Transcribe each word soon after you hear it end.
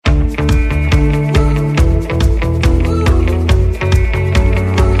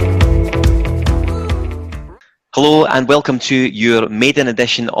and welcome to your maiden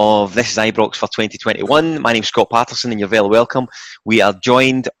edition of This is Ibrox for 2021. My name's Scott Patterson and you're very welcome. We are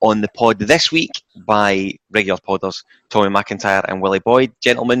joined on the pod this week by regular podders Tommy McIntyre and Willie Boyd.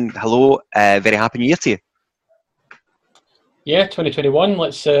 Gentlemen, hello. Very happy New Year to you. Yeah, 2021.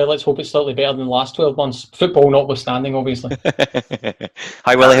 Let's hope it's slightly better than the last 12 months. Football notwithstanding, obviously.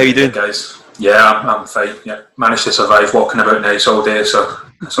 Hi Willie, how you doing? Guys? Yeah, I'm fine. Yeah, managed to survive walking about nice all day, so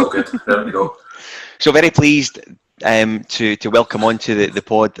it's all good. There we go. So very pleased to welcome onto the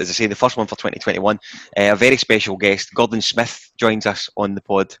pod, as I say, the first one for 2021. A very special guest, Gordon Smith, joins us on the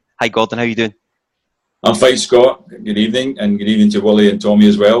pod. Hi Gordon, how you doing? I'm fine, Scott. Good evening, and good evening to Willie and Tommy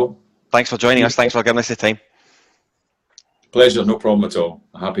as well. Thanks for joining us. Thanks for giving us the time. Pleasure, no problem at all.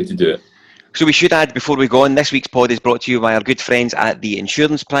 Happy to do it. So we should add, before we go on, this week's pod is brought to you by our good friends at the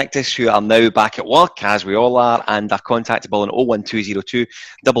Insurance Practice, who are now back at work, as we all are, and are contactable on 01202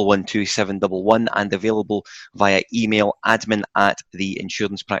 112 711 and available via email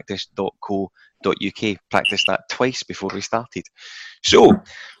admin@theinsurancepractice.co.uk. Practiced that twice before we started. So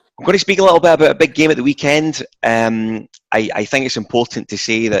I'm going to speak a little bit about a big game at the weekend. I think it's important to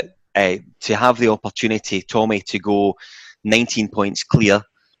say that to have the opportunity, Tommy, to go 19 points clear,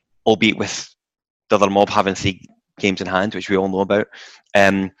 albeit with the other mob having 3 games in hand, which we all know about.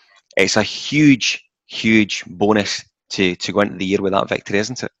 It's a huge, huge bonus to go into the year with that victory,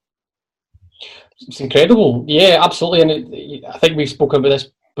 isn't it? It's incredible. Yeah, absolutely. And I think we've spoken about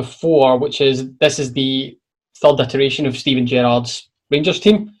this before, which is this is the third iteration of Steven Gerrard's Rangers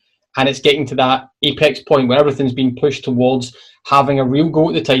team. And it's getting to that apex point where everything's been pushed towards having a real go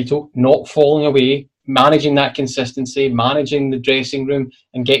at the title, not falling away, managing that consistency, managing the dressing room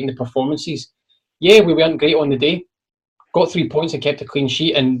and getting the performances. Yeah, we weren't great on the day. Got 3 points and kept a clean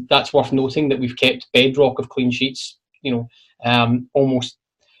sheet, and that's worth noting that we've kept bedrock of clean sheets, almost,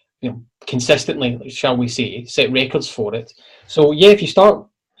 consistently, shall we say, set records for it. So yeah, if you start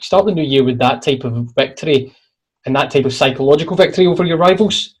the new year with that type of victory and that type of psychological victory over your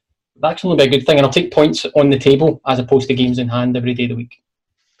rivals, that can only be a good thing, and I'll take points on the table as opposed to games in hand every day of the week.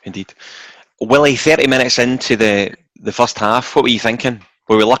 Indeed. Willie, 30 minutes into the first half, what were you thinking?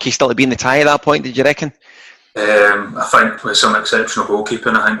 Were we lucky still to be in the tie at that point, did you reckon? I think with some exceptional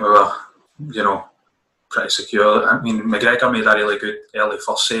goalkeeping, I think we were, pretty secure. I mean, McGregor made a really good early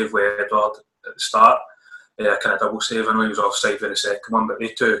first save with Edward at the start. A kind of double save. I know he was offside for the second one, but they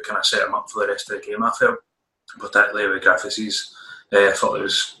two kind of set him up for the rest of the game, I felt. Particularly with Griffiths. I thought it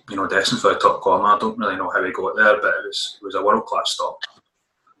was, destined for the top corner. I don't really know how he got there, but it was a world-class stop.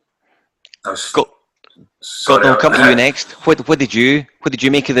 Gordon, I'll come to you next. What did you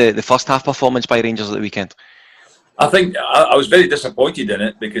make of the first half performance by Rangers at the weekend? I think I was very disappointed in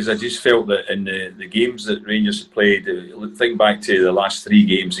it because I just felt that in the games that Rangers had played, think back to the last 3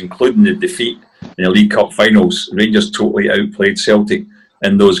 games, including the defeat in the League Cup finals, Rangers totally outplayed Celtic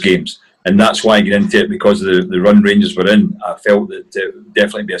in those games. And that's why I get into it, because of the run Rangers were in. I felt that it would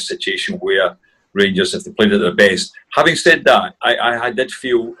definitely be a situation where Rangers, if they played at their best. Having said that, I did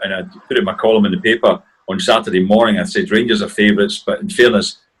feel, and I put it in my column in the paper on Saturday morning, I said Rangers are favourites, but in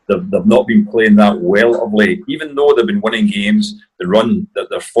fairness, they've not been playing that well of late. Even though they've been winning games, the run, that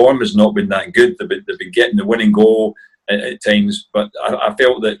their form has not been that good. They've been getting the winning goal at times, but I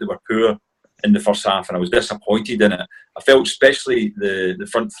felt that they were poor in the first half, and I was disappointed in it. I felt especially the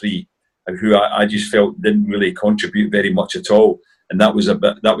front 3, who I just felt didn't really contribute very much at all, and that was a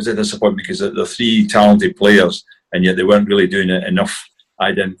disappointment because they're 3 talented players, and yet they weren't really doing it enough,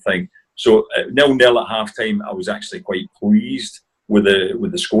 I didn't think. So 0-0 at half time, I was actually quite pleased with the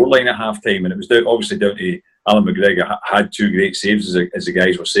scoreline at half time, and it was obviously down to Alan McGregor had 2 great saves, as the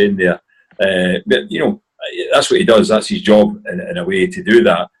guys were saying there. But that's what he does. That's his job in a way to do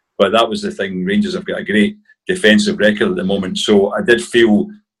that. But that was the thing. Rangers have got a great defensive record at the moment, so I did feel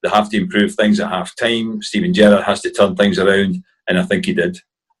they have to improve things at half time. Steven Gerrard has to turn things around, and I think he did.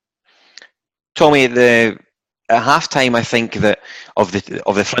 Tommy, at half time, I think that of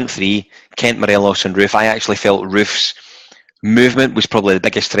the front 3, Kent, Morelos and Roofe, I actually felt Roofe's movement was probably the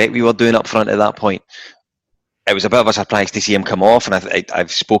biggest threat we were doing up front at that point. It was a bit of a surprise to see him come off, and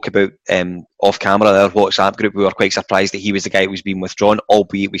I've spoke about off camera, our WhatsApp group, we were quite surprised that he was the guy who was being withdrawn,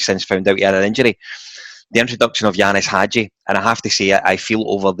 albeit we since found out he had an injury. The introduction of Yanis Hadji, and I have to say, I feel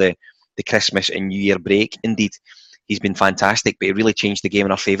over the Christmas and New Year break, indeed, he's been fantastic, but he really changed the game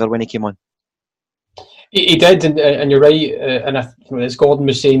in our favour when he came on. He did, and you're right, and as Gordon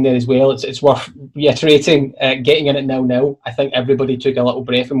was saying there as well, it's worth reiterating, getting in at 0-0, I think everybody took a little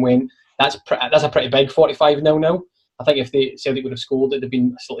breath and went, that's a pretty big 45-0. I think if Celtic would have scored, it would have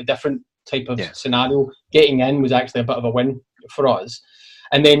been a slightly different type of scenario. Getting in was actually a bit of a win for us.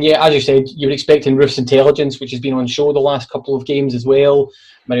 And then, yeah, as you said, you were expecting Roof's intelligence, which has been on show the last couple of games as well.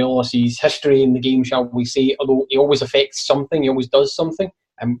 Morelos' history in the game, shall we say, although he always affects something, he always does something,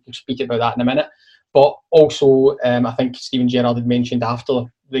 and we'll speak about that in a minute. But also, I think Steven Gerrard had mentioned after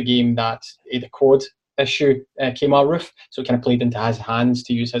the game that the quad issue came out of Roof, so it kind of played into his hands,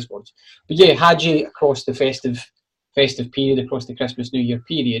 to use his words. But yeah, Hagi across the festive period, across the Christmas New Year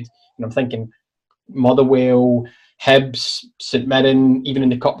period, and I'm thinking Motherwell, Hibs, St Mirren, even in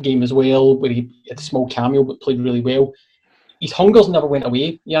the cup game as well, where he had a small cameo but played really well. His hungers never went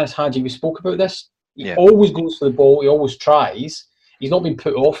away. Ianis Hagi, we spoke about this. He always goes for the ball. He always tries. He's not been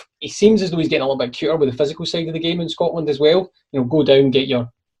put off. He seems as though he's getting a little bit cuter with the physical side of the game in Scotland as well. Go down, get your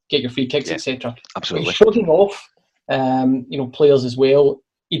free kicks, etc. Absolutely. But he's shrugging off, players as well.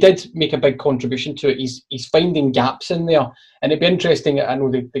 He did make a big contribution to it. He's finding gaps in there, and it'd be interesting. I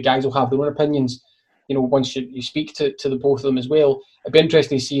know the guys will have their own opinions. Once you speak to the both of them as well, it'd be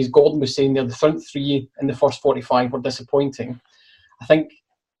interesting to see, as Gordon was saying there, the front three in the first 45 were disappointing. I think,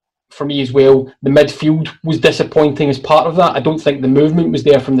 for me as well, the midfield was disappointing as part of that. I don't think the movement was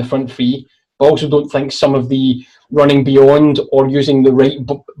there from the front three, but I also don't think some of the running beyond or using the right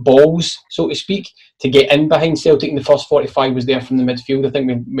balls, so to speak, to get in behind Celtic in the first 45 was there from the midfield. I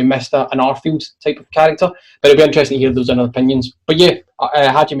think we missed an Arfield type of character, but it'd be interesting to hear those other opinions. But yeah,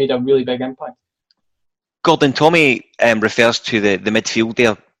 Hagi made a really big impact. Gordon, Tommy refers to the midfield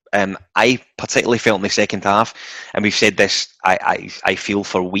there. I particularly felt in the second half, and we've said this, I feel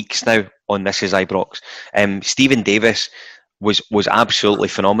for weeks now on This Is Ibrox. Stephen Davis was absolutely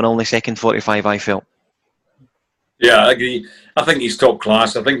phenomenal in the second 45, I felt. Yeah, I agree. I think he's top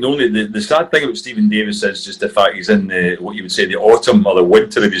class. I think the sad thing about Stephen Davis is just the fact he's in what you would say the autumn or the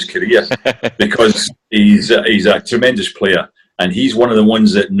winter of his career, because he's a tremendous player. And he's one of the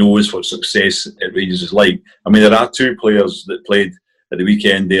ones that knows what success at Rangers is like. I mean, there are two players that played at the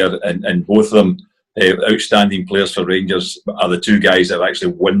weekend there, and both of them, outstanding players for Rangers, are the two guys that have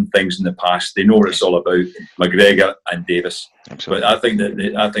actually won things in the past. They know what it's all about, McGregor and Davis. Absolutely.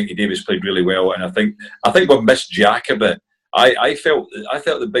 But I think Davis played really well, and I think we've missed Jack a bit. I felt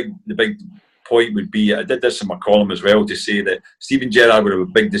the big point would be, I did this in my column as well, to say that Steven Gerrard would have a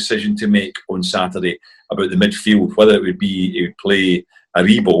big decision to make on Saturday about the midfield, whether it would be he would play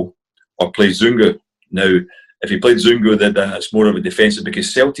Aribo or play Zungu. Now, if he played Zungu, then it's more of a defensive,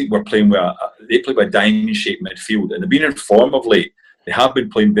 because Celtic were playing they play with a diamond-shaped midfield, and they've been in form of late. They have been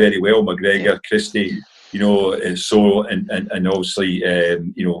playing very well. McGregor, Christie, and obviously,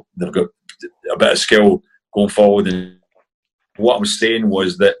 they've got a bit of skill going forward. And what I was saying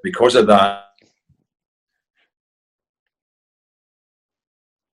was that because of that,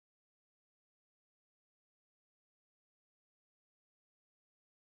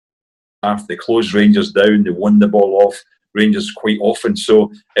 they closed Rangers down, they won the ball off Rangers quite often,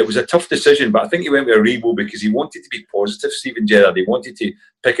 so it was a tough decision. But I think he went with Aribo because he wanted to be positive, Steven Gerrard. He wanted to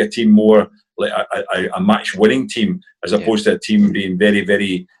pick a team more like a match-winning team, as opposed to a team being very,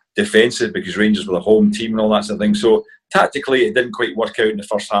 very defensive, because Rangers were the home team and all that sort of thing. So tactically it didn't quite work out in the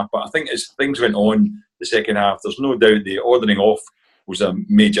first half, but I think as things went on the second half, there's no doubt the ordering off was a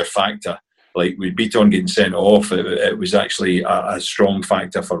major factor. Like with Beaton getting sent off, it was actually a strong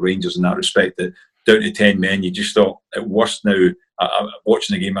factor for Rangers in that respect. That down to 10 men, you just thought at worst now,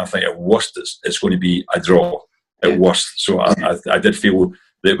 watching the game, I think at worst it's going to be a draw at worst. So I did feel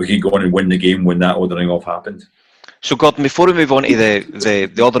that we could go on and win the game when that ordering off happened. So Gordon, before we move on to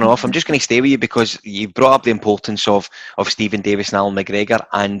the ordering off, I'm just going to stay with you because you brought up the importance of Stephen Davis and Alan McGregor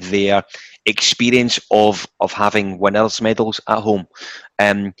and their experience of having winners' medals at home.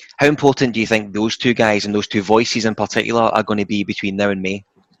 How important do you think those two guys and those two voices in particular are going to be between now and May?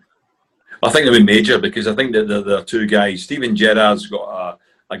 I think they'll be major, because I think that the two guys, Steven Gerrard's got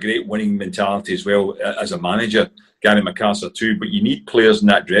a great winning mentality as well as a manager, Gary McArthur too, but you need players in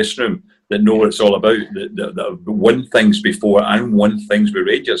that dressing room that know what it's all about, that have won things before and won things with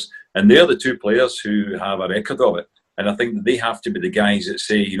Rangers. And they're the two players who have a record of it. And I think that they have to be the guys that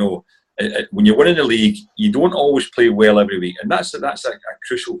say, when you're winning the league, you don't always play well every week. And that's a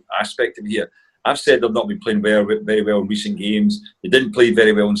crucial aspect of here. I've said they've not been playing very well in recent games. They didn't play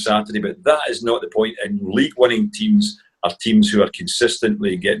very well on Saturday, but that is not the point. And league-winning teams are teams who are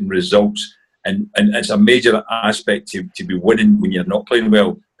consistently getting results. And it's a major aspect to be winning when you're not playing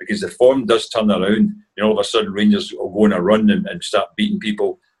well, because the form does turn around. All of a sudden, Rangers will go on a run and start beating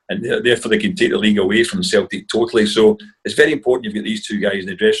people, and therefore they can take the league away from Celtic totally. So it's very important you've got these two guys in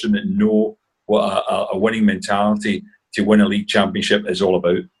the dressing room that know what a winning mentality to win a league championship is all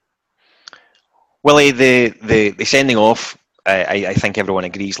about. Willie, the sending off, I think everyone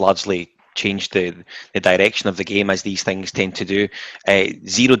agrees largely changed the direction of the game, as these things tend to do.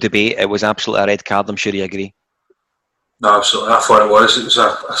 Zero debate, it was absolutely a red card. I'm sure you agree. No, absolutely. I thought it was. It was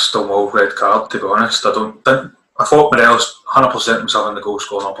a Stonewall red card, to be honest. I thought Morelos 100% himself in the goal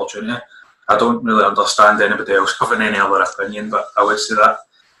scoring opportunity. I don't really understand anybody else having any other opinion, but I would say that.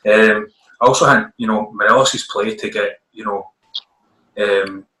 I also think, Morelos' play to get,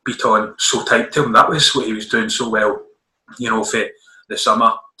 Beaton so tight to him, that was what he was doing so well, for the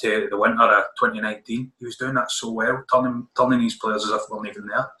summer to the winter of 2019. He was doing that so well, turning these players as if they weren't even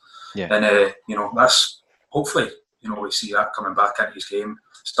there. Yeah. And, that's hopefully, we see that coming back into his game,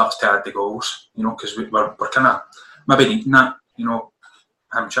 starts to add the goals, because we're kind of maybe needing that,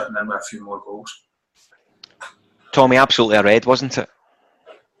 him chipping in with a few more goals. Tommy, absolutely a red, wasn't it?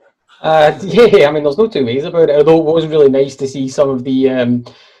 Yeah, I mean, there's no two ways about it. Although it was really nice to see some of the.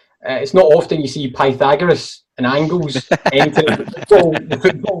 It's not often you see Pythagoras and angles enter the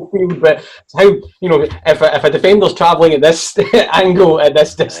football field, but it's how if a defender's travelling at this angle, at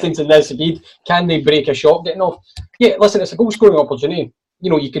this distance, and this speed, can they break a shot getting off? Yeah, listen, it's a goal scoring opportunity.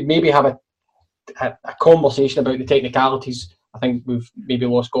 You could maybe have a conversation about the technicalities. I think we've maybe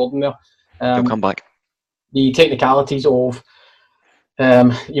lost Gordon there. He'll come back. The technicalities of,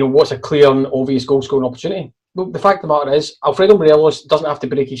 what's a clear and obvious goal scoring opportunity. But the fact of the matter is, Alfredo Morelos doesn't have to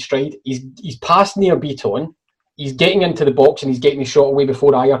break his stride. He's passed near Beaton. He's getting into the box and he's getting the shot away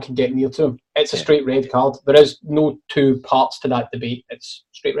before Ayer can get near to him. It's a straight red card. There is no two parts to that debate. It's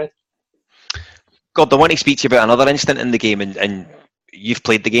straight red. God, I want to speak to you about another instant in the game, and you've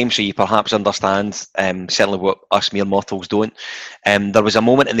played the game, so you perhaps understand certainly what us mere mortals don't. There was a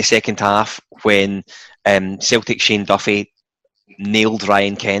moment in the second half when Celtic's Shane Duffy nailed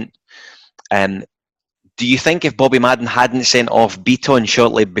Ryan Kent. Do you think if Bobby Madden hadn't sent off Beaton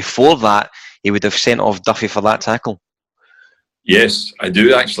shortly before that, he would have sent off Duffy for that tackle? Yes, I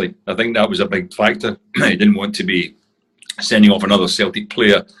do actually. I think that was a big factor. He didn't want to be sending off another Celtic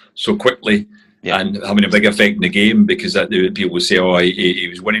player so quickly. Yeah. And having a big effect in the game, because people would say, he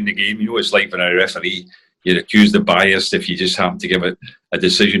was winning the game. It's like when a referee, you're accused of bias if you just happen to give a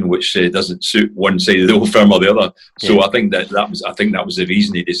decision which doesn't suit one side of the old firm or the other. Yeah. So I think that was the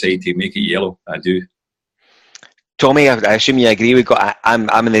reason he decided to make it yellow. I do. Tommy, I assume you agree.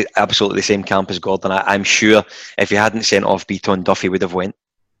 I'm in absolutely the same camp as Gordon. I'm sure if you hadn't sent off Beaton, Duffy would have went.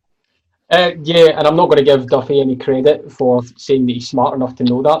 Yeah, and I'm not going to give Duffy any credit for saying that he's smart enough to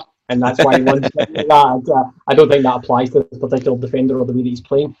know that. And that's why he won that. I don't think that applies to this particular defender or the way that he's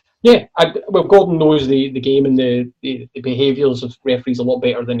playing. Yeah, Gordon knows the game and the behaviours of referees a lot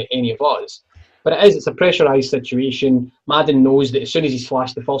better than any of us. But it's a pressurised situation. Madden knows that as soon as he's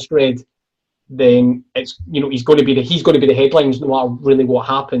flashed the first red, then it's he's going to be the headlines no matter really what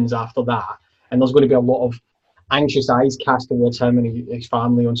happens after that. And there's going to be a lot of anxious eyes cast towards him and his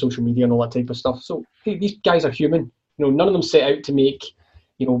family on social media and all that type of stuff. So these guys are human. None of them set out to make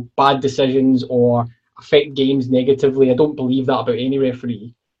bad decisions or affect games negatively. I don't believe that about any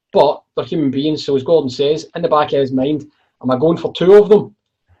referee. But they're human beings, so as Gordon says, in the back of his mind, am I going for two of them?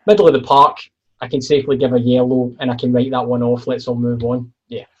 Middle of the park, I can safely give a yellow and I can write that one off, let's all move on.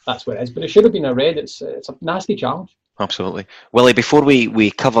 Yeah, that's what it is. But it should have been a red. It's a nasty challenge. Absolutely. Willie, before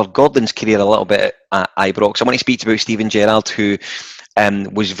we cover Gordon's career a little bit at Ibrox, I want to speak about Steven Gerrard, who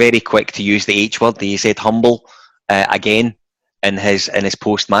was very quick to use the H word. He said humble again. In his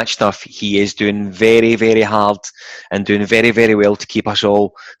post-match stuff, he is doing very, very hard and doing very, very well to keep us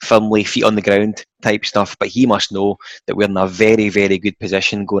all firmly feet on the ground type stuff. But he must know that we're in a very, very good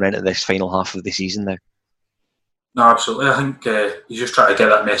position going into this final half of the season now. No, absolutely. I think you just try to get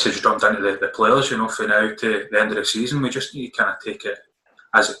that message dumped into the players, from now to the end of the season. We just need to kind of take it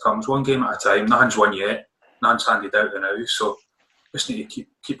as it comes, one game at a time. Nothing's won yet. Nothing's handed out now. So just need to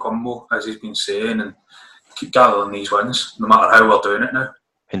keep humble, as he's been saying, and keep gathering these wins, no matter how we're doing it now.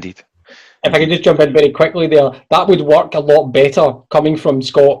 Indeed. If I could just jump in very quickly there, that would work a lot better coming from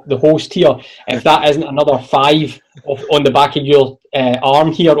Scott, the host here, if that isn't another 5 on the back of your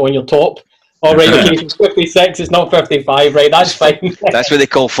arm here on your top. All right, okay, it's 56, it's not 55, right, that's fine. That's what they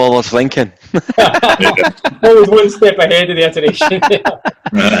call forward thinking. Always one step ahead of the iteration.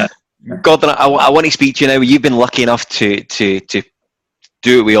 Gordon, I want to speak to you now. You've been lucky enough to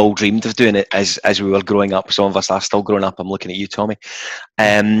do what we all dreamed of doing it as we were growing up. Some of us are still growing up. I'm looking at you, Tommy.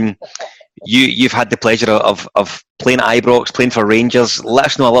 You've had the pleasure of playing at Ibrox, playing for Rangers. Let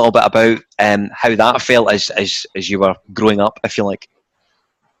us know a little bit about how that felt as you were growing up, if you like.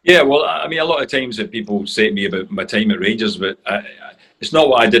 Yeah, well, I mean, a lot of times that people say to me about my time at Rangers, but it's not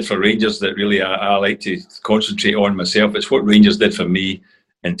what I did for Rangers that really I like to concentrate on myself. It's what Rangers did for me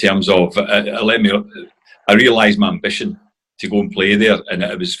in terms of I realised my ambition to go and play there, and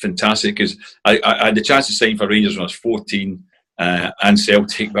it was fantastic because I had the chance to sign for Rangers when I was 14, and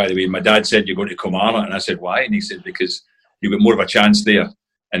Celtic, by the way. My dad said, "You're going to Kilmarnock," and I said, "Why?" And he said, "Because you've got more of a chance there,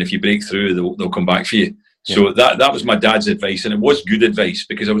 and if you break through, they'll come back for you." Yeah. So that was my dad's advice, and it was good advice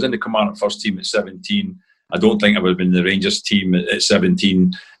because I was in the Kilmarnock first team at 17. I don't think I would have been in the Rangers team at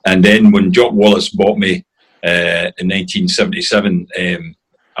 17. And then when Jock Wallace bought me in 1977,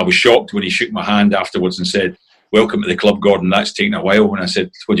 I was shocked when he shook my hand afterwards and said, "Welcome to the club, Gordon. That's taken a while." And I said,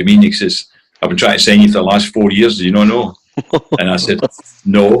 "What do you mean?" He says, "I've been trying to sign you for the last 4 years. Do you not know?" And I said,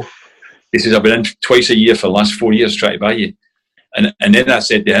 "No." He says, "I've been in twice a year for the last 4 years trying to buy you." And then I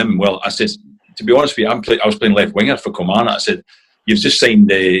said to him, "Well," I said, "to be honest with you, I was playing left winger for Kilmarnock." I said, "You've just signed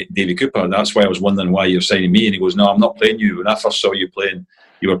Davy Cooper. That's why I was wondering why you're signing me." And he goes, "No, I'm not playing you. When I first saw you playing,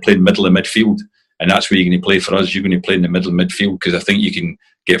 you were playing middle of midfield. And that's where you're going to play for us. You're going to play in the middle of midfield because I think you can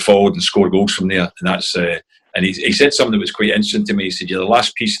get forward and score goals from there." And that's and he said something that was quite interesting to me. He said, "You're the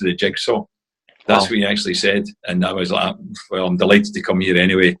last piece of the jigsaw." That's what he actually said. And I was like, "Well, I'm delighted to come here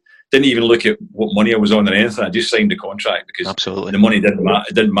anyway." Didn't even look at what money I was on or anything. I just signed the contract because Absolutely. The money didn't matter.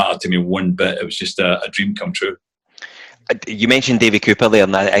 It didn't matter to me one bit. It was just a dream come true. You mentioned Davy Cooper there,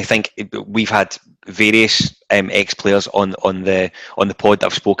 and I think we've had various ex-players on the pod that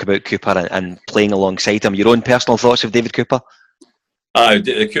have spoke about Cooper and playing alongside him. Your own personal thoughts of David Cooper?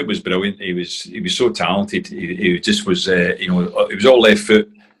 Cooper was brilliant. He was so talented. He just was, he was all left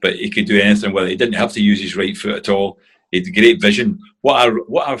foot, but he could do anything with it. He didn't have to use his right foot at all. He had great vision.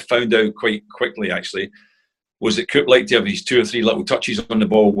 What I found out quite quickly, actually, was that Coop liked to have these 2 or 3 little touches on the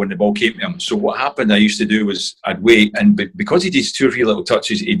ball when the ball came to him. So what happened, I used to do was I'd wait, and because he did 2 or 3 little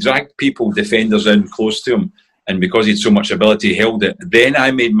touches, he dragged defenders in close to him, and because he had so much ability, he held it. Then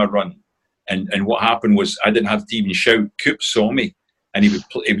I made my run, and what happened was I didn't have to even shout. Coop saw me, and he would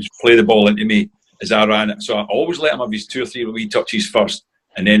play the ball into me as I ran it. So I always let him have his 2 or 3 wee touches first,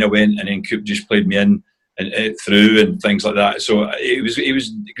 and then I went, and then Coop just played me in and through and things like that. So it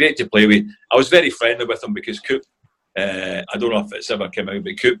was great to play with. I was very friendly with him because Coop, I don't know if it's ever come out,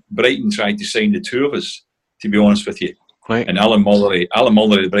 but Coop, Brighton tried to sign the 2 of us, to be honest with you. Right. And Alan Mullery,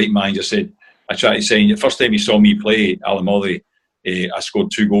 the Brighton manager, said, I tried to sign you. The first time he saw me play, Alan Mullery, I scored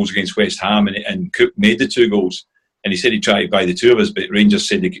 2 goals against West Ham, and Coop made the 2 goals. And he said he tried to buy the 2 of us, but Rangers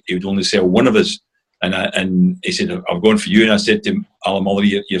said he would only sell 1 of us. And he said, "I'm going for you." And I said to him, "Alan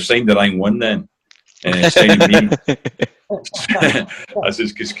Mullery, you've signed the wrong one then. Signing me." I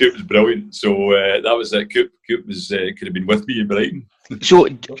says, because Coop was brilliant. So that was it. Coop was could have been with me in Brighton. So,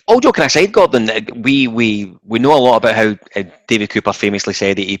 all joking aside, Gordon, we know a lot about how David Cooper famously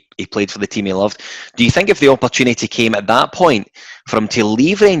said he played for the team he loved. Do you think if the opportunity came at that point for him to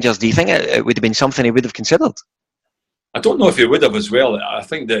leave Rangers, do you think it would have been something he would have considered? I don't know if he would have as well. I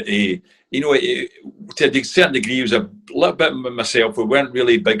think that to a certain degree, he was a little bit myself. We weren't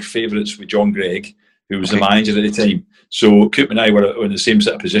really big favourites with John Gregg, who was the manager at the time. So Coop and I were in the same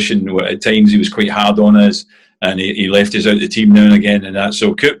sort of position. At times he was quite hard on us, and he left us out of the team now and again and that.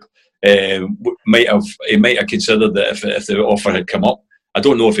 So Coop might have considered that if the offer had come up. I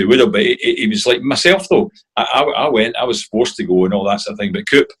don't know if he would have, but he was like myself though. I went. I was forced to go and all that sort of thing. But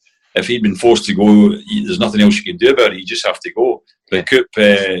Coop, if he'd been forced to go, there's nothing else you can do about it. You just have to go. But Coop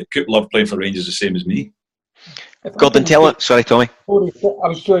loved playing for Rangers the same as me. Gordon, tell it. Sorry, Tommy. I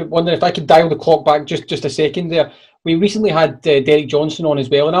was wondering if I could dial the clock back just a second there. We recently had Derek Johnson on as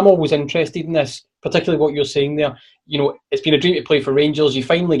well, and I'm always interested in this, particularly what you're saying there. It's been a dream to play for Rangers. You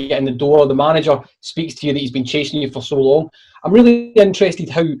finally get in the door. The manager speaks to you that he's been chasing you for so long. I'm really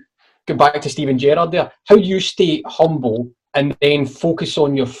interested going back to Steven Gerrard there, how do you stay humble and then focus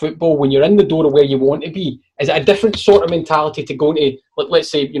on your football when you're in the door of where you want to be? Is it a different sort of mentality to going to,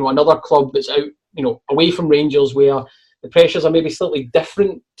 let's say, another club that's out, away from Rangers, where the pressures are maybe slightly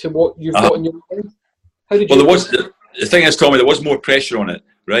different to what you've got in your mind? How did you? Well, the thing is, Tommy, there was more pressure on it,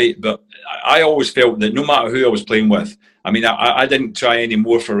 right? But I always felt that no matter who I was playing with, I mean, I didn't try any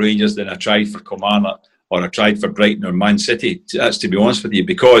more for Rangers than I tried for Kilmarnock or I tried for Brighton or Man City. That's to be honest with you,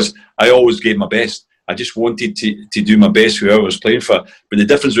 because I always gave my best. I just wanted to do my best for whoever I was playing for. But the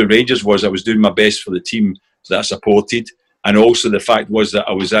difference with Rangers was I was doing my best for the team that I supported, and also the fact was that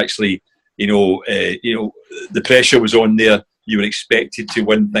I was actually, the pressure was on there. You were expected to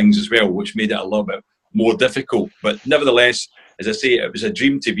win things as well, which made it a little bit more difficult. But nevertheless, as I say, it was a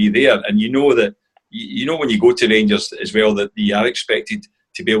dream to be there. And that when you go to Rangers as well, that you are expected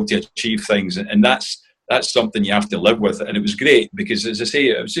to be able to achieve things, and that's something you have to live with. And it was great because, as I say,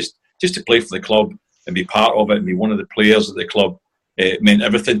 it was just to play for the club and be part of it and be one of the players of the club. It meant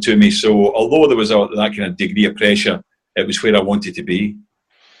everything to me. So although there was that kind of degree of pressure, it was where I wanted to be.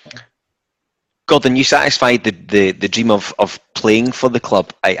 Gordon, you satisfied the dream of playing for the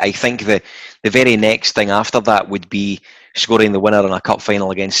club. I think the very next thing after that would be scoring the winner in a cup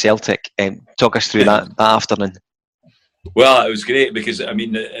final against Celtic. Talk us through that afternoon. Well, it was great because, I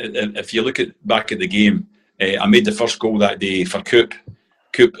mean, if you look back at the game, I made the first goal that day for Coop.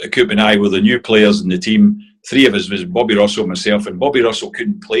 Coop and I were the new players in the team. Three of us was Bobby Russell, myself, and Bobby Russell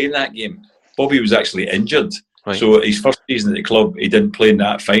couldn't play in that game. Bobby was actually injured. Right. So his first season at the club, he didn't play in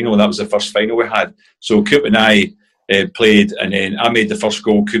that final. That was the first final we had. So Coop and I played, and then I made the first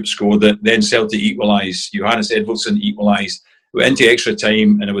goal. Coop scored it. Then Celtic equalised. Johannes Edvardsson equalised. We went into extra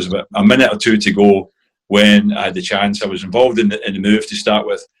time, and it was about a minute or two to go when I had the chance. I was involved in the move to start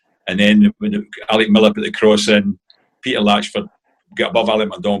with, and then when Alec Miller put the cross in, Peter Latchford got above Alec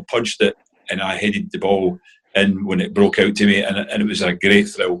McDonald, punched it, and I headed the ball in when it broke out to me, and it was a great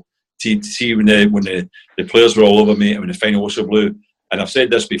thrill to see when the players were all over me and when the final whistle blew. And I've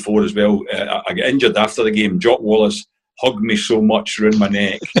said this before as well, I got injured after the game. Jock Wallace hugged me so much around my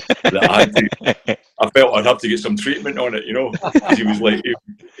neck that I felt I'd have to get some treatment on it, you know. He was like,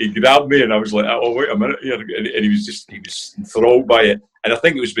 he grabbed me, and I was like, oh, wait a minute here. And he was enthralled by it. And I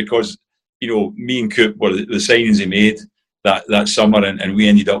think it was because, you know, me and Coop were the signings he made that summer, and we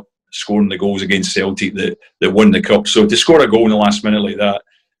ended up scoring the goals against Celtic that won the cup. So to score a goal in the last minute like that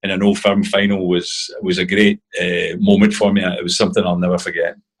in an Old Firm final was a great moment for me. It was something I'll never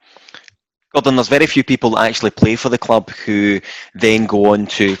forget. Gordon, there's very few people that actually play for the club who then go on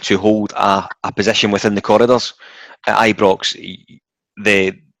to hold a position within the corridors at Ibrox.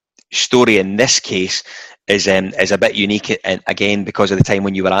 The story in this case is a bit unique, and again because of the time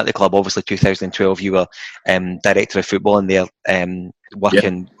when you were at the club. Obviously 2012 you were director of football in there,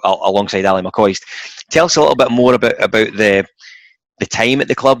 working alongside Ali McCoist. Tell us a little bit more about the time at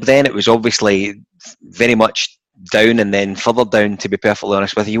the club then. It was obviously very much down and then further down, to be perfectly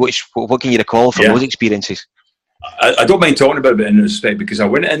honest with you. What can you recall from those experiences? I don't mind talking about it in respect, because I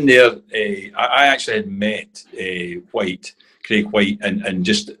went in there, I actually had met Craig White, and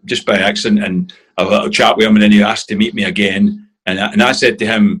just by accident, and I had a chat with him, and then he asked to meet me again, and I said to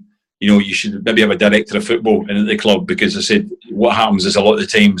him, you know, you should maybe have a director of football in the club, because I said what happens is a lot of the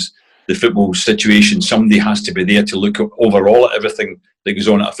times the football situation, somebody has to be there to look overall at everything that goes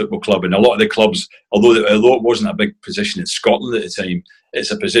on at a football club. And a lot of the clubs, although it wasn't a big position in Scotland at the time,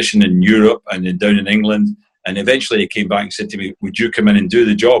 it's a position in Europe and then down in England. And eventually he came back and said to me, would you come in and do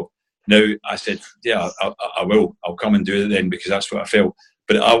the job? Now, I said, yeah, I will. I'll come and do it then, because that's what I felt.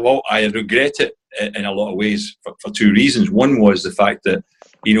 But I regret it in a lot of ways for two reasons. One was the fact that,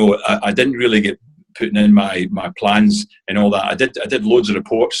 you know, I didn't really get putting in my plans and all that. I did loads of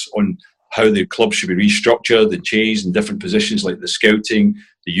reports on how the club should be restructured and changed in different positions, like the scouting,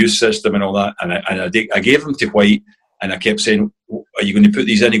 the youth system and all that. And I gave them to White, and I kept saying, are you going to put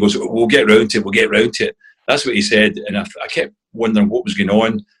these in? He goes, we'll get round to it. That's what he said. And I kept wondering what was going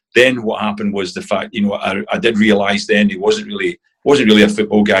on. Then what happened was the fact, you know, I did realise then he wasn't really a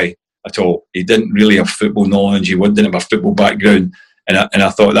football guy at all. He didn't really have football knowledge. He didn't have a football background. And I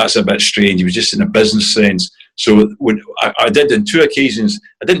thought that's a bit strange. He was just in a business sense. So when I did on two occasions,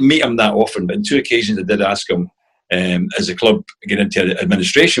 I didn't meet him that often, but on two occasions I did ask him, as the club get into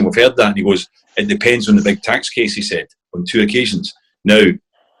administration, we've heard that, and he goes, it depends on the big tax case, he said, on two occasions. Now,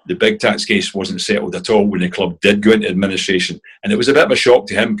 the big tax case wasn't settled at all when the club did go into administration. And it was a bit of a shock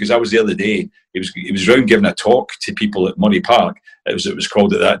to him, because I was the other day, he was round giving a talk to people at Murray Park, it was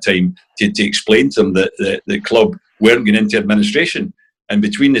called at that time, to explain to them that the club weren't going into administration. And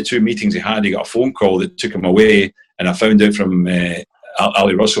between the two meetings he had, he got a phone call that took him away, and I found out from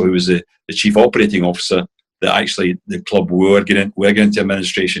Ali Russell, who was the chief operating officer, that actually the club were going into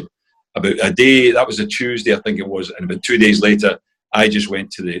administration. About a day, that was a Tuesday, I think it was, and about 2 days later, I just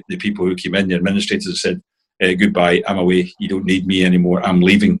went to the people who came in, the administrators, and said, goodbye, I'm away, you don't need me anymore, I'm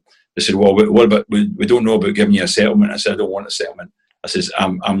leaving. They said, well, what about, we don't know about giving you a settlement. I said, I don't want a settlement. I says,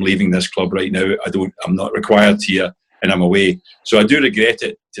 I'm leaving this club right now, I'm not required here, and I'm away. So I do regret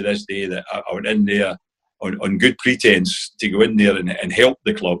it to this day that I went in there on good pretense to go in there and help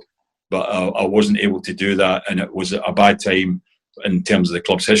the club, but I wasn't able to do that, and it was a bad time in terms of the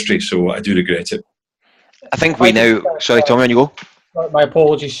club's history, so I do regret it. I think we now... Sorry, Tommy, on you go. My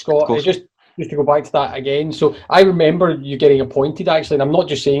apologies, Scott. It's just to go back to that again. So I remember you getting appointed, actually, and I'm not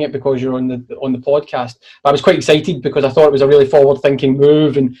just saying it because you're on the podcast, but I was quite excited because I thought it was a really forward-thinking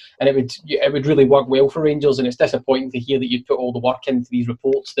move, and it would really work well for Rangers. And it's disappointing to hear that you put all the work into these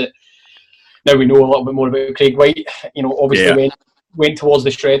reports. That now we know a little bit more about Craig White. You know, obviously went towards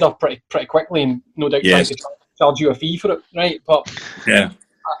the shredder pretty quickly, and no doubt trying to charge you a fee for it, right? But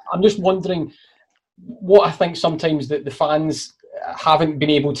I'm just wondering what I think sometimes that the fans haven't been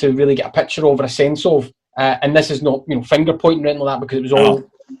able to really get a picture of or a sense of. And this is not, finger pointing or anything like that, because it was all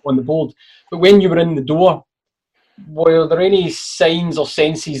on the board. But when you were in the door, were there any signs or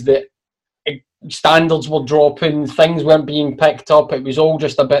senses that standards were dropping, things weren't being picked up, it was all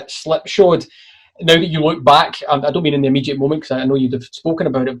just a bit slipshod? Now that you look back, I don't mean in the immediate moment, because I know you'd have spoken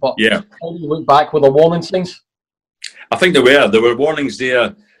about it, but yeah, how do you look back, were there warning signs? I think there were warnings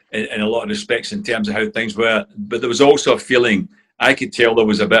there in a lot of respects in terms of how things were, but there was also a feeling, I could tell there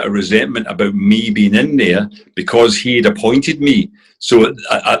was a bit of resentment about me being in there because he had appointed me. So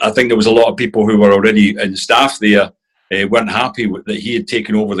I think there was a lot of people who were already in staff there weren't happy that he had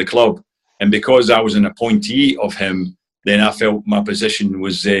taken over the club. And because I was an appointee of him, then I felt my position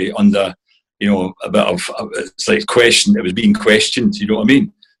was under, a bit of it's like question. It was being questioned. You know what I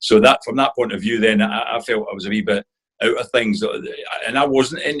mean? So that from that point of view, then I felt I was a wee bit out of things, and I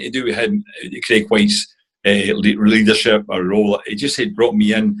wasn't in to do with him, Craig White's leadership or role. He just had brought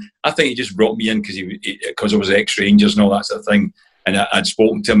me in. I think he just brought me in because I was ex-Rangers and all that sort of thing. And I'd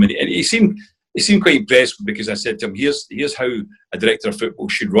spoken to him, and he seemed quite impressed, because I said to him, "Here's how a director of football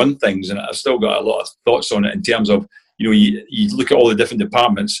should run things." And I've still got a lot of thoughts on it in terms of, you look at all the different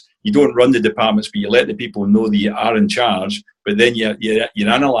departments. You don't run the departments, but you let the people know that you are in charge. But then you're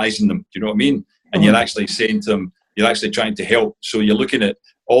analysing them. Do you know what I mean? And you're actually saying to them, you're actually trying to help. So you're looking at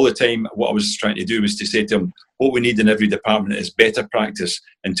all the time. What I was trying to do was to say to them, what we need in every department is better practice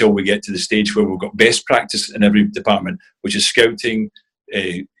until we get to the stage where we've got best practice in every department, which is scouting,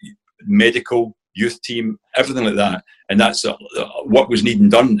 medical, youth team, everything like that. And that's what was needing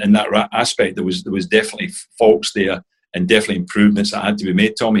done in that aspect. There was definitely faults there and definitely improvements that had to be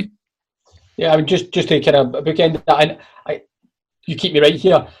made, Tommy. Yeah, I mean, just to kind of bookend that, you keep me right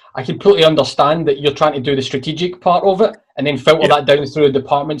here. I completely understand that you're trying to do the strategic part of it and then filter that down through the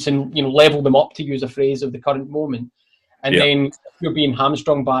departments and level them up, to use a phrase of the current moment. And then you're being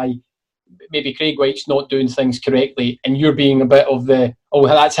hamstrung by maybe Craig White's not doing things correctly, and you're being a bit of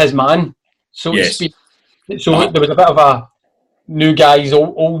that's his man, so to speak. So there was a bit of a new guys,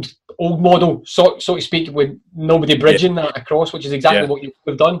 old model, so to speak, with nobody bridging that across, which is exactly what you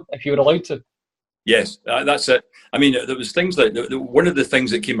would have done if you were allowed to. Yes, that's it. I mean, there was things like one of the things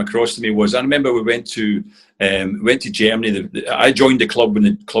that came across to me was, I remember we went to Germany. I joined the club when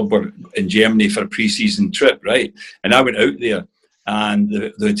the club were in Germany for a pre-season trip, right? And I went out there, and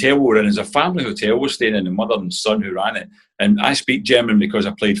the hotel we were in is a family hotel. We're staying in, the mother and son who ran it. And I speak German because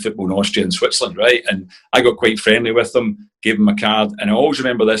I played football in Austria and Switzerland, right? And I got quite friendly with them, gave them a card, and I always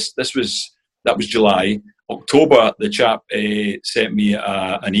remember this. That was July. October, the chap sent me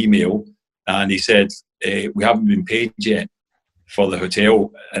an email. And he said, we haven't been paid yet for the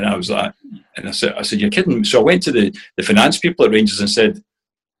hotel. And I was like, and I said, you're kidding. So I went to the finance people at Rangers and said,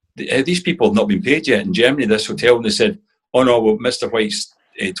 these people have not been paid yet in Germany, this hotel. And they said, oh no, well, Mr. White's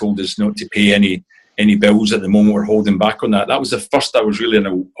told us not to pay any bills at the moment. We're holding back on that. That was the first I was really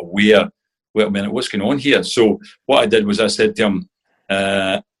aware, wait a minute, what's going on here? So what I did was I said to him,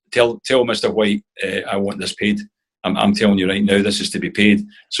 tell Mr. White I want this paid. I'm telling you right now, this is to be paid.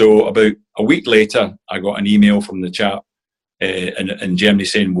 So about a week later, I got an email from the chap in Germany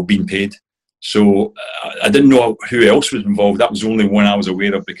saying we've been paid. So I didn't know who else was involved. That was the only one I was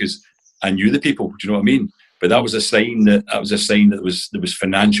aware of because I knew the people. Do you know what I mean? But that was a sign that there was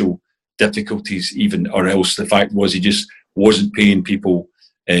financial difficulties, even, or else the fact was he just wasn't paying people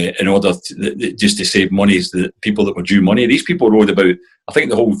in order just to save money. The people that were due money. These people owed about, I think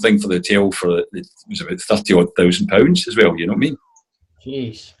the whole thing for the hotel it was about £30,000 as well. You know what I mean?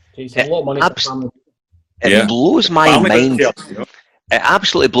 Jeez, a lot of money. It blows my mind. It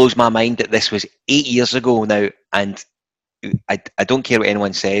absolutely blows my mind that this was 8 years ago now, and I don't care what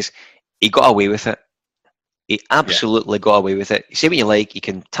anyone says. He got away with it. He absolutely got away with it. You say what you like. You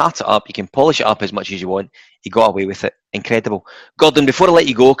can tart it up. You can polish it up as much as you want. He got away with it. Incredible. Gordon, before I let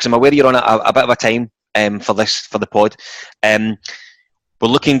you go, because I'm aware you're on a bit of a time for the pod. We're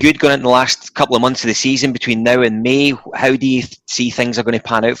looking good going into the last couple of months of the season between now and May. How do you see things are going to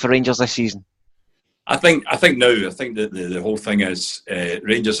pan out for Rangers this season? I think that the whole thing is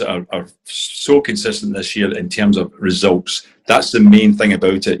Rangers are so consistent this year in terms of results. That's the main thing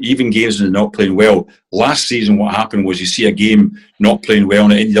about it. Even games when they're not playing well. Last season, what happened was you see a game not playing well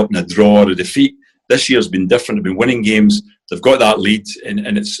and it ended up in a draw or a defeat. This year's been different. They've been winning games. They've got that lead,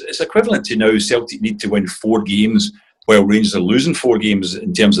 and it's equivalent to now Celtic need to win 4 games while Rangers are losing 4 games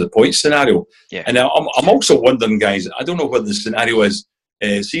in terms of the point scenario. Yeah. And I'm also wondering, guys, I don't know what the scenario is.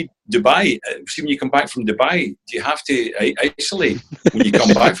 See Dubai. See, when you come back from Dubai, do you have to isolate when you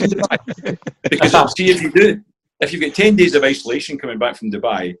come back from Dubai? Because see, if you do, if you've got 10 days of isolation coming back from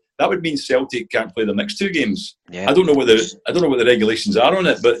Dubai, that would mean Celtic can't play their next 2 games. Yeah. I don't know what the regulations are on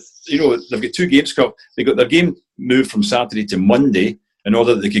it, but they've got 2 games. They got their game moved from Saturday to Monday in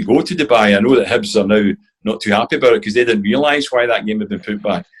order that they could go to Dubai. I know that Hibs are now not too happy about it because they didn't realise why that game had been put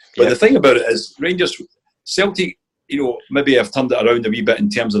back. But the thing about it is, Celtic, maybe have turned it around a wee bit in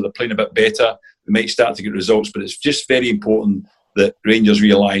terms of they're playing a bit better. They might start to get results, but it's just very important that Rangers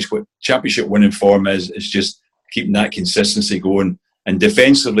realise what championship winning form is. It's just keeping that consistency going. And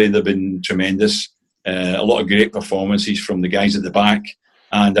defensively, they've been tremendous. A lot of great performances from the guys at the back.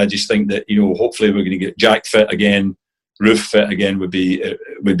 And I just think that, hopefully we're going to get Jack fit again. Roof fit again would be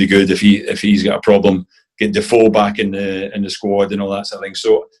good if he's got a problem. Get Defoe back in the squad and all that sort of thing.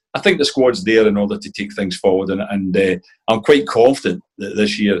 So I think the squad's there in order to take things forward. And I'm quite confident that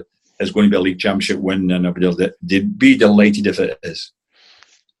this year is going to be a league championship win, and I'd be delighted if it is.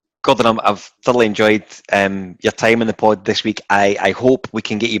 Gordon, I've thoroughly enjoyed your time in the pod this week. I hope we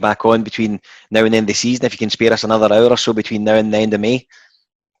can get you back on between now and the end of the season, if you can spare us another hour or so between now and the end of May.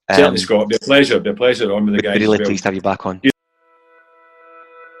 Certainly, Scott. It'll be a pleasure. It'll be a pleasure on with the guys. Really pleased to have you back on.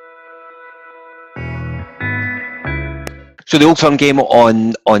 So the Old Firm game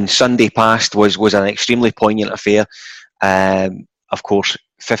on Sunday past was an extremely poignant affair. Of course,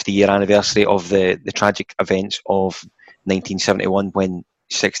 50-year anniversary of the tragic events of 1971 when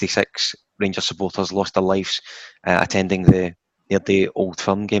 66 Rangers supporters lost their lives attending the Old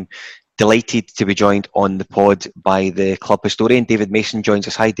Firm game. Delighted to be joined on the pod by the club historian. David Mason joins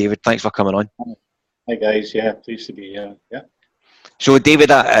us. Hi David, thanks for coming on. Hi guys, yeah, pleased to be here. Yeah. So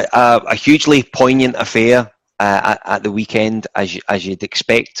David, a hugely poignant affair at the weekend, as you'd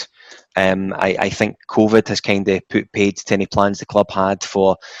expect. I think COVID has kind of put paid to any plans the club had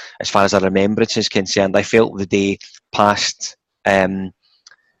for, as far as our remembrance is concerned. I felt the day passed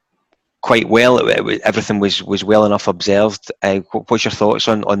quite well. Everything was well enough observed. What's your thoughts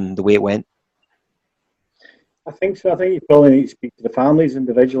on the way it went? I think so. I think you probably need to speak to the families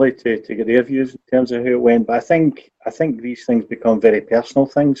individually to get their views in terms of how it went. But I think these things become very personal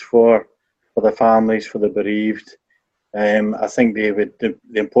things for the families, for the bereaved. I think the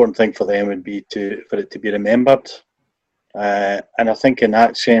important thing for them would be for it to be remembered. And I think in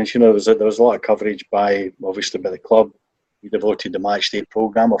that sense, there was a lot of coverage obviously by the club. We devoted the match day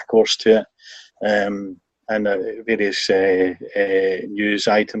programme, of course, to it, and various news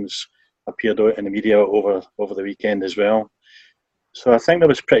items appeared out in the media over the weekend as well. So I think there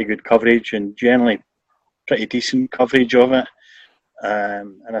was pretty good coverage and generally pretty decent coverage of it,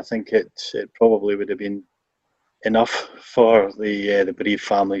 and I think it probably would have been enough for the bereaved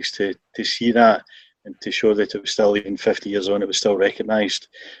families to see that and to show that it was still, even 50 years on, it was still recognised.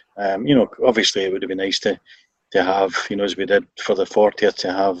 Obviously it would have been nice to have, as we did for the 40th,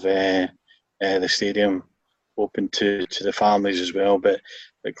 to have the stadium open to the families as well, but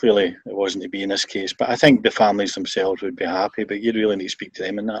clearly it wasn't to be in this case. But I think the families themselves would be happy, but you really need to speak to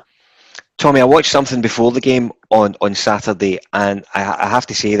them in that. Tommy, I watched something before the game on Saturday, and I have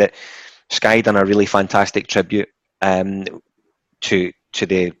to say that Sky done a really fantastic tribute to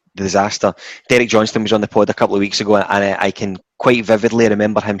the disaster. Derek Johnston was on the pod a couple of weeks ago, and I can quite vividly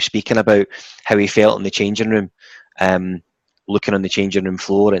remember him speaking about how he felt in the changing room, looking on the changing room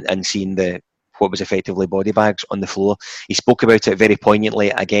floor and seeing what was effectively body bags on the floor. He spoke about it very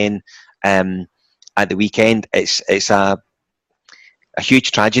poignantly again at the weekend. It's a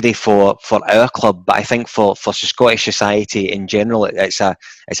huge tragedy for our club, but I think for Scottish society in general, it's a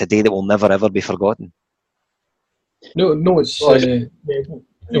day that will never ever be forgotten. No, it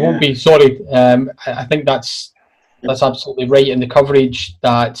won't be. Sorry, I think that's absolutely right. And the coverage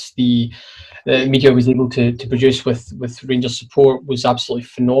that the media was able to produce with Rangers support was absolutely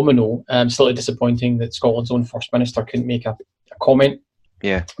phenomenal. Slightly disappointing that Scotland's own First Minister couldn't make a comment.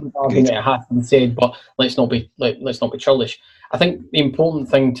 Yeah, regarding it has been said, but let's not be churlish. I think the important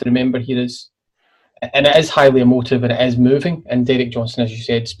thing to remember here is, and it is highly emotive and it is moving. And Derek Johnston, as you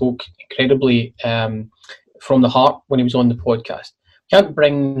said, spoke incredibly from the heart when he was on the podcast. We can't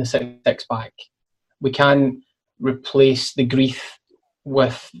bring the 66 back. We can replace the grief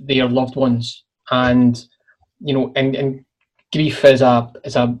with their loved ones, and and grief is a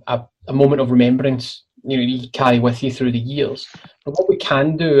moment of remembrance. You carry with you through the years. But what we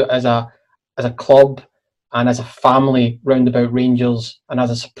can do as a club and as a family round about Rangers and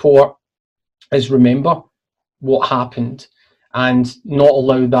as a support is remember what happened and not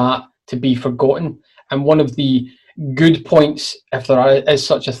allow that to be forgotten. And one of the good points, if there is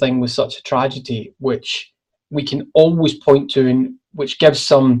such a thing with such a tragedy, which we can always point to and which gives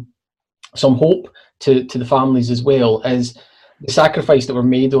some hope to the families as well, is the sacrifice that were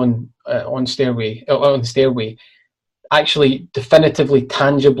made on the stairway actually definitively,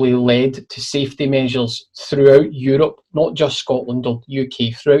 tangibly led to safety measures throughout Europe, not just Scotland or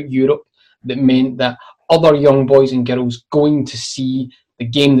UK, throughout Europe, that meant that other young boys and girls going to see the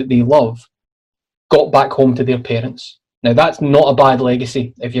game that they love got back home to their parents. Now, that's not a bad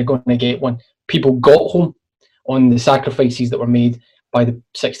legacy if you're going to get one. People got home on the sacrifices that were made by the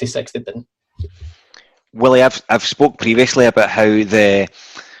 66 that didn't. Willie, I've spoke previously about how the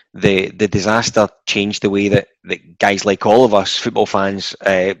disaster changed the way that guys like all of us football fans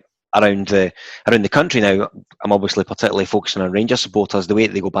around the country now. I'm obviously particularly focusing on Rangers supporters. The way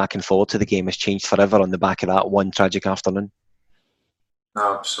that they go back and forward to the game has changed forever on the back of that one tragic afternoon.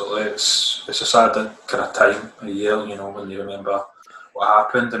 Absolutely, it's a sad kind of time of year, you know, when you remember what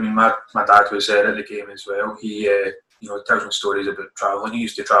happened. I mean, my dad was there at the game as well. He tells me stories about travelling. He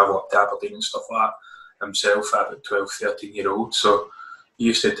used to travel up to Aberdeen and stuff like that himself at about 12, 13 year old. So he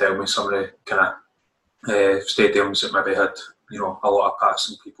used to tell me some of the kind of stadiums that maybe had, you know, a lot of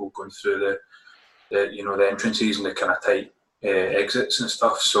passing people going through the entrances and the kind of tight exits and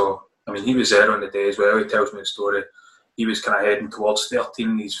stuff. So I mean, he was there on the day as well. He tells me the story. He was kind of heading towards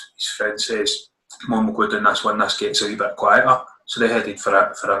 13. His friend says, "Mum, we'll go down this one. This gets a wee bit quieter." So they headed for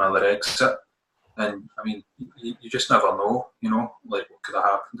another exit. And I mean, you just never know, you know, like what could have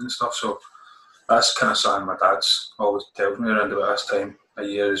happened and stuff. So that's kind of something my dad's always tells me around about this time of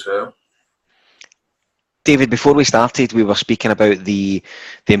year as well. David, before we started, we were speaking about the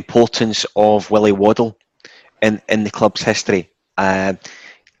importance of Willie Waddell in the club's history, and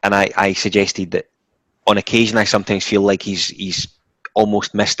I suggested that on occasion I sometimes feel like he's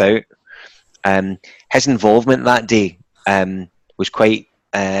almost missed out. His involvement that day was quite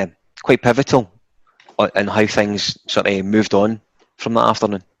pivotal in how things sort of moved on from that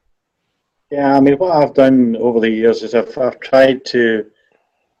afternoon. Yeah, I mean, what I've done over the years is I've tried to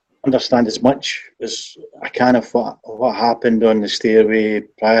understand as much as I can of what happened on the stairway,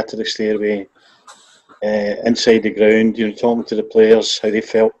 prior to the stairway, inside the ground, you know, talking to the players, how they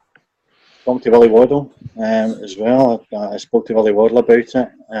felt. Talking to Willie Waddell as well. I spoke to Willie Waddell about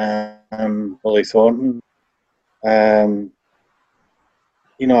it. Willie Thornton.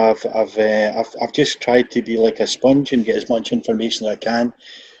 You know, I've just tried to be like a sponge and get as much information as I can,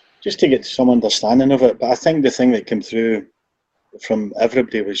 just to get some understanding of it. But I think the thing that came through from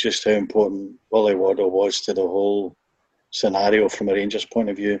everybody was just how important Willie Waddell was to the whole scenario from a Rangers point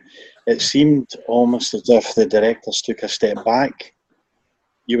of view. It seemed almost as if the directors took a step back.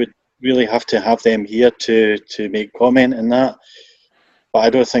 You would really have to have them here to make comment on that. But I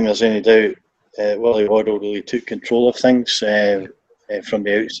don't think there's any doubt Willie Waddell really took control of things from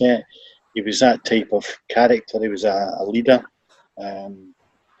the outset. He was that type of character. He was a leader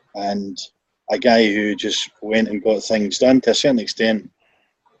and a guy who just went and got things done to a certain extent.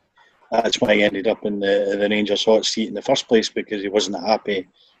 That's why he ended up in the Rangers hot seat in the first place, because he wasn't happy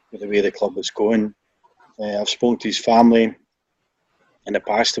with the way the club was going. I've spoken to his family in the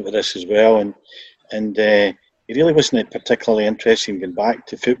past about this as well, and he really wasn't particularly interested in going back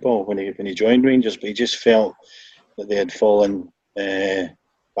to football when he joined Rangers, but he just felt that they had fallen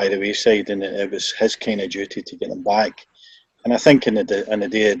by the wayside, and it was his kind of duty to get them back. And I think in the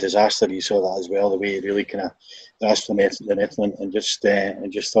day of disaster, he saw that as well, the way he really kind of grasped the nettle and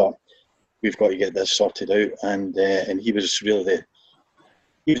just thought, we've got to get this sorted out. And he was really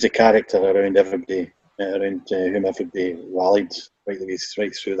the character around everybody, around whom everybody rallied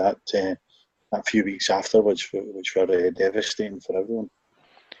right through that few weeks after, which were devastating for everyone.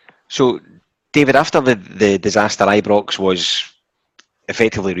 So, David, after the disaster, Ibrox was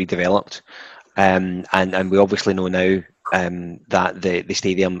effectively redeveloped, and we obviously know now that the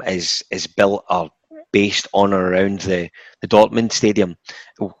stadium is built or based on or around the Dortmund stadium.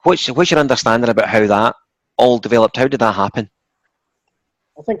 What's your understanding about how that all developed? How did that happen?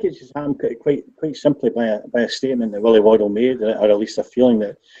 I think it just happened quite simply by a statement that Willie Waddell made, or at least a feeling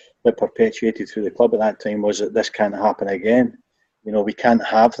that perpetuated through the club at that time, was that this can't happen again. You know, we can't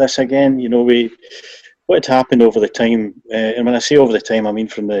have this again. You know, what had happened over the time, and when I say over the time, I mean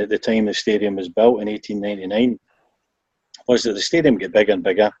from the time the stadium was built in 1899, was that the stadium got bigger and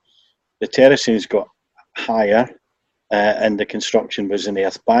bigger, the terracings got higher, and the construction was in the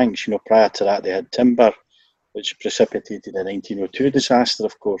earth banks. You know, prior to that, they had timber, which precipitated the 1902 disaster,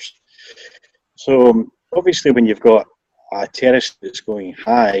 of course. So obviously, when you've got a terrace that's going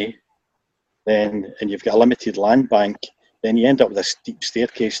high, and you've got a limited land bank, then you end up with a steep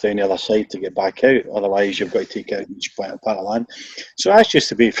staircase down the other side to get back out. Otherwise, you've got to take out each part of land. So that's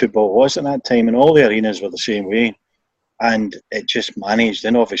just the way football was at that time, and all the arenas were the same way. And it just managed,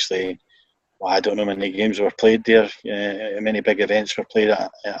 and obviously I don't know how many games were played there. Many big events were played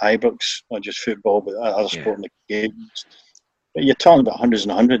at Ibrox, not just football, but other sporting games. But you're talking about hundreds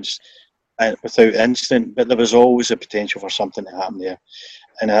and hundreds without incident. But there was always a potential for something to happen there.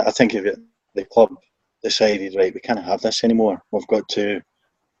 And I think if the club decided, right, we can't have this anymore. We've got to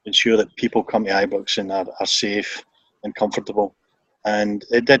ensure that people come to Ibrox and are safe and comfortable. And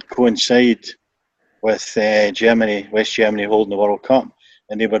it did coincide with West Germany holding the World Cup,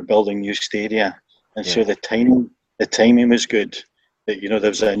 and they were building new stadia, and so the timing was good. That there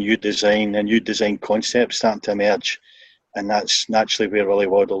was a new design concept starting to emerge, and that's naturally where Willie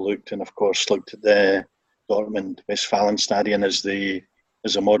Waddle looked, and of course looked at the Dortmund Westfalenstadion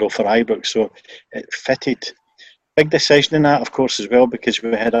as a model for Ibrox. So it fitted. Big decision in that, of course, as well, because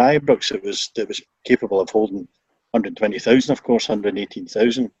we had Ibrox that was capable of holding 120,000, of course,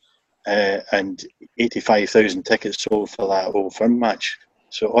 118,000, and 85,000 tickets sold for that Old Firm match.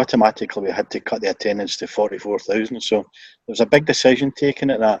 So automatically we had to cut the attendance to 44,000. So there was a big decision taken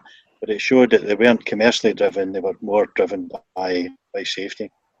at that, but it showed that they weren't commercially driven; they were more driven by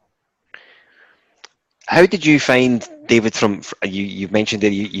safety. How did you find, David, you've mentioned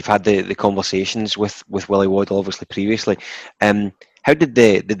that you've had the conversations with Willie Waddle obviously previously. How did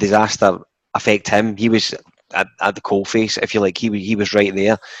the disaster affect him? He was at the coalface, if you like. He was right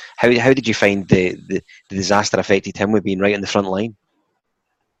there. How did you find the disaster affected him with being right in the front line?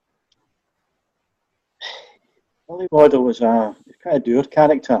 Willie Waddle was a kind of dour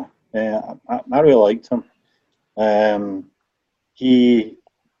character. I really liked him. He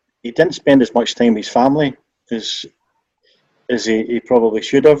didn't spend as much time with his family as he probably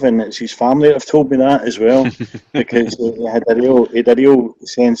should have, and it's his family that have told me that as well, because he had a real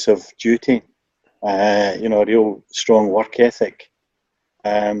sense of duty, a real strong work ethic.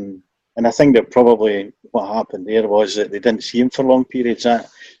 And I think that probably what happened there was that they didn't see him for long periods.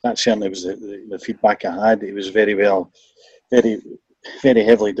 That certainly was the feedback I had. He was very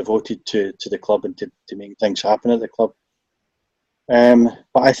heavily devoted to the club and to making things happen at the club.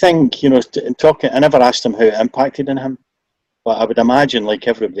 But I think, in talking, I never asked him how it impacted on him, but I would imagine, like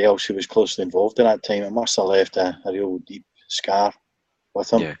everybody else who was closely involved at that time, it must have left a real deep scar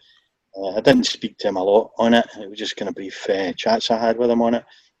with him. Yeah. I didn't speak to him a lot on it. It was just kind of brief chats I had with him on it.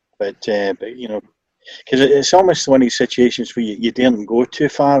 But because it's almost one of these situations where you daren't go too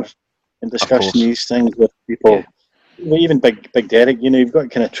far in discussing these things with people. Yeah. Even Big Derek, you've got to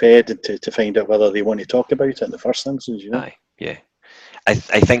kind of tread to find out whether they want to talk about it in the first instance. Aye, yeah. I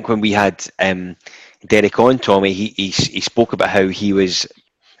think when we had Derek on, Tommy, he spoke about how he was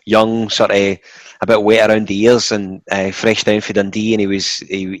young, sort of a bit wet around the ears, and fresh down for Dundee, and it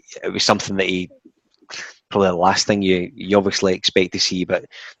was something that probably the last thing you obviously expect to see, but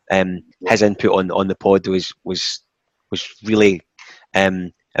his input on the pod was really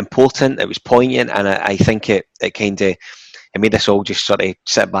important. It was poignant, and I think it made us all just sort of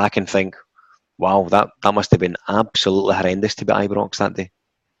sit back and think, wow, that must have been absolutely horrendous to be Ibrox that day.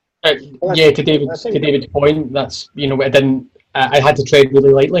 To David's point, that's I had to tread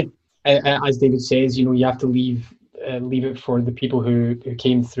really lightly. As David says, you have to leave it for the people who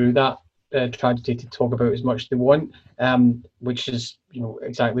came through that tragedy to talk about as much as they want, which is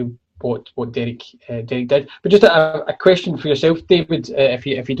exactly what Derek did. But just a question for yourself, David,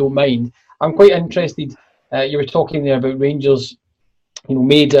 if you don't mind. I'm quite interested. You were talking there about Rangers,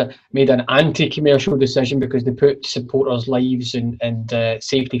 made an anti-commercial decision because they put supporters' lives and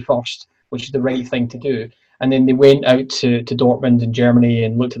safety first, which is the right thing to do. And then they went out to Dortmund in Germany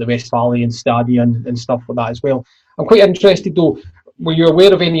and looked at the Westfalenstadion and stuff like that as well. I'm quite interested though, were you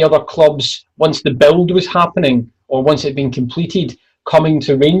aware of any other clubs, once the build was happening or once it had been completed, coming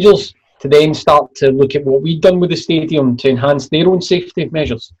to Rangers to then start to look at what we'd done with the stadium to enhance their own safety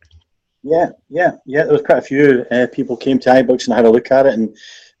measures? Yeah. There was quite a few people came to Ibrox and had a look at it, and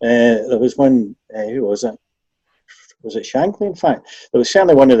there was one. Who was it? Was it Shankly? In fact, there was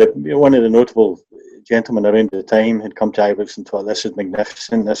certainly one of the notable gentlemen around the time had come to Ibrox and thought, "This is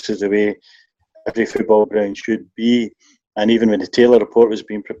magnificent. This is the way every football ground should be." And even when the Taylor report was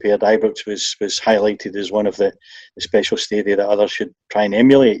being prepared, Ibrox was highlighted as one of the special stadia that others should try and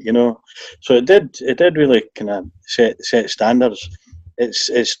emulate. So it did really kind of set standards.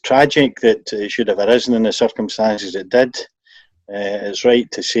 It's tragic that it should have arisen in the circumstances it did. It's right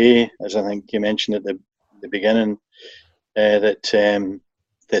to say, as I think you mentioned at the beginning, that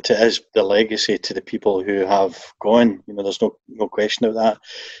it is the legacy to the people who have gone. There's no question of that.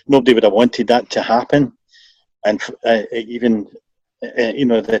 Nobody would have wanted that to happen, and even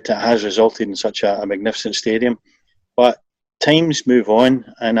that it has resulted in such a magnificent stadium. But times move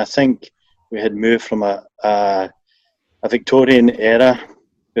on, and I think we had moved from a Victorian era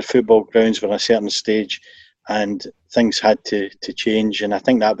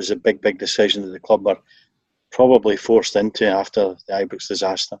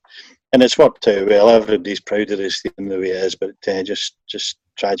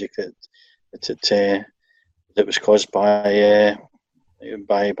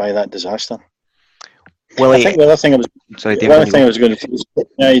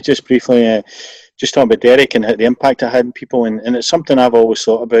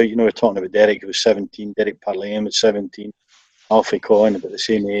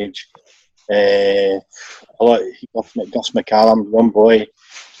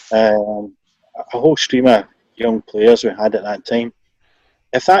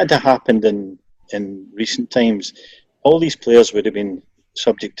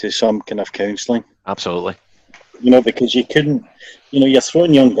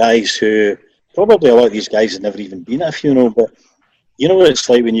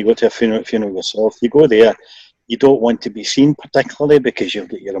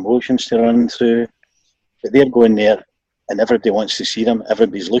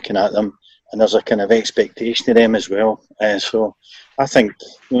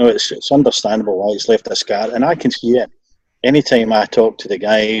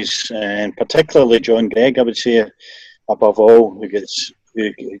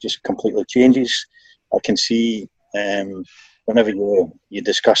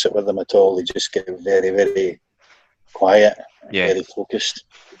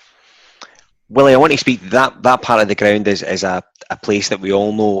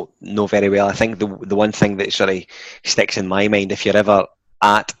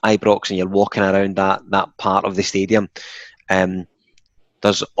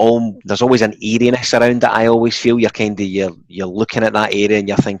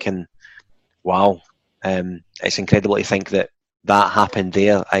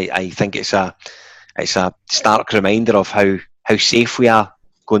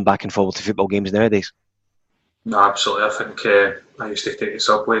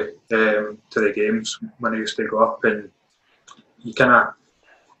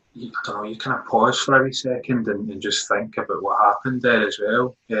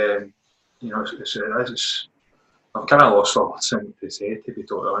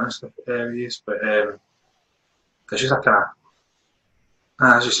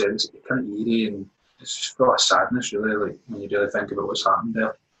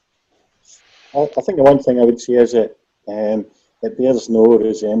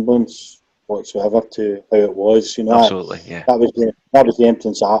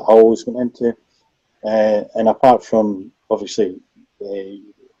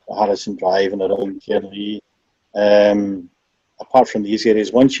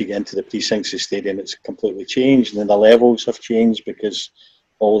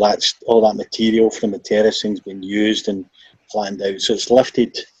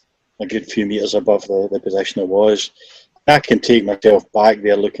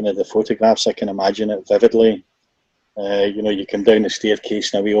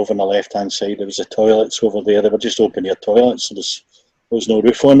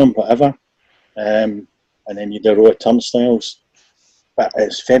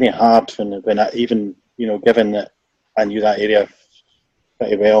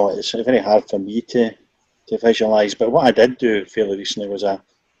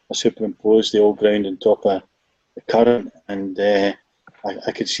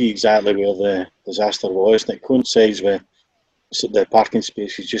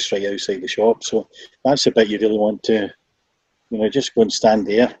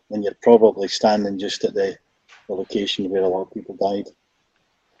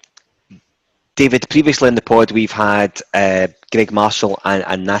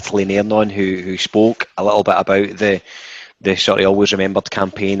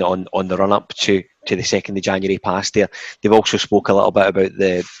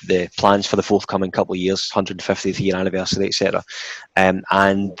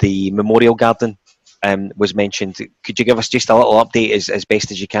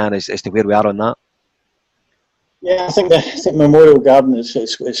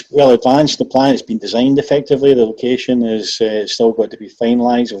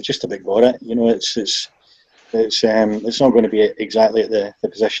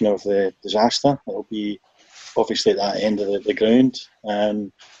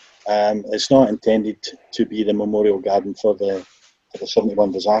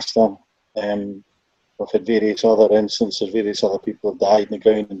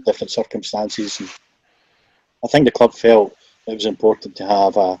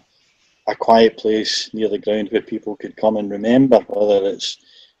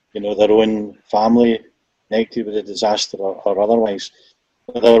their own family connected with the disaster or otherwise.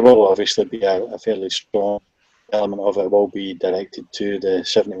 But there will obviously be a fairly strong element of it will be directed to the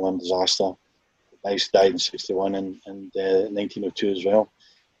 71 disaster. Guys died in 61 and 1902 as well.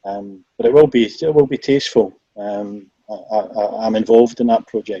 But it will be tasteful. I'm involved in that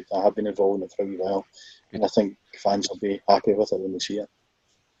project. I have been involved in it for a wee while, and I think fans will be happy with it when they see it.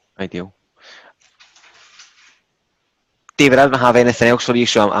 Ideal. David, I don't have anything else for you,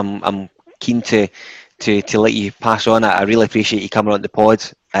 so I'm keen to let you pass on. I really appreciate you coming on the pod.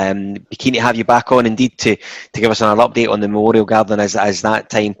 Be keen to have you back on, indeed, to give us another update on the Memorial Garden as that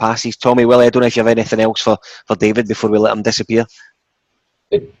time passes. Tommy, Willie, I don't know if you have anything else for David before we let him disappear.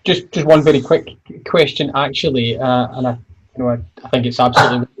 Just one very quick question, actually, and I think it's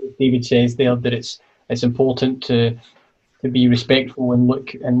absolutely what David says there, that it's important to be respectful and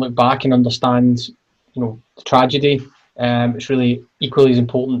look back and understand, the tragedy. It's really equally as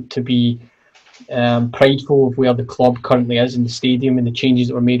important to be prideful of where the club currently is in the stadium and the changes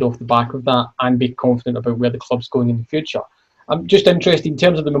that were made off the back of that, and be confident about where the club's going in the future. I'm just interested in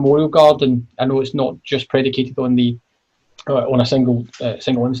terms of the Memorial Garden. I know it's not just predicated on a single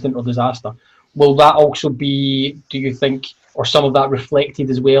incident or disaster. Will that also be, do you think, or some of that reflected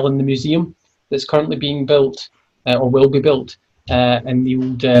as well in the museum that's currently being built or will be built in the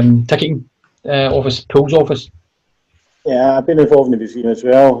old ticketing office, Pools office? Yeah, I've been involved in the museum as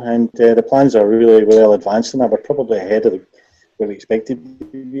well, and the plans are really well advanced, and we're probably ahead of where we expected to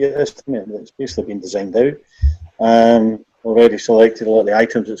be at this time. It's basically been designed out. Already selected a lot of the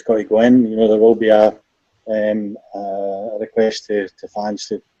items that's got to go in. There will be a request to fans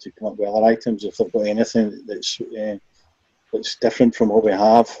to come up with other items if they've got anything that's different from what we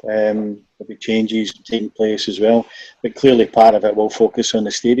have. There'll be changes taking place as well, but clearly part of it will focus on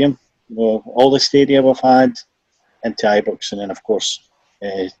the stadium. All the stadia we've had into Ibrox, and then of course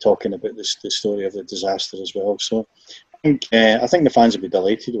talking about the story of the disaster as well. So I think the fans will be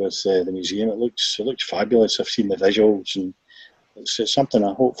delighted with the museum. It looks fabulous. I've seen the visuals, and it's something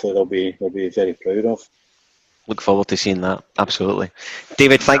I hopefully they'll be very proud of. Look forward to seeing that. Absolutely.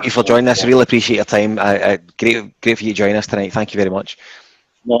 David, thank you for joining us. Really appreciate your time. Great for you to join us tonight. Thank you very much.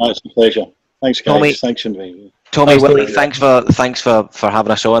 No, it's a pleasure. Thanks, guys. Tommy, thanks for inviting me. Tommy, Willie, thanks for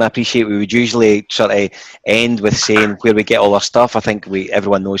having us on. I appreciate it. We would usually sort of end with saying where we get all our stuff. I think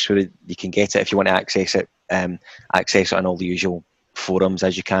everyone knows where you can get it if you want to access it. Access it on all the usual forums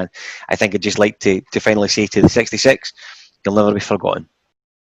as you can. I think I'd just like to finally say to the 66, you'll never be forgotten.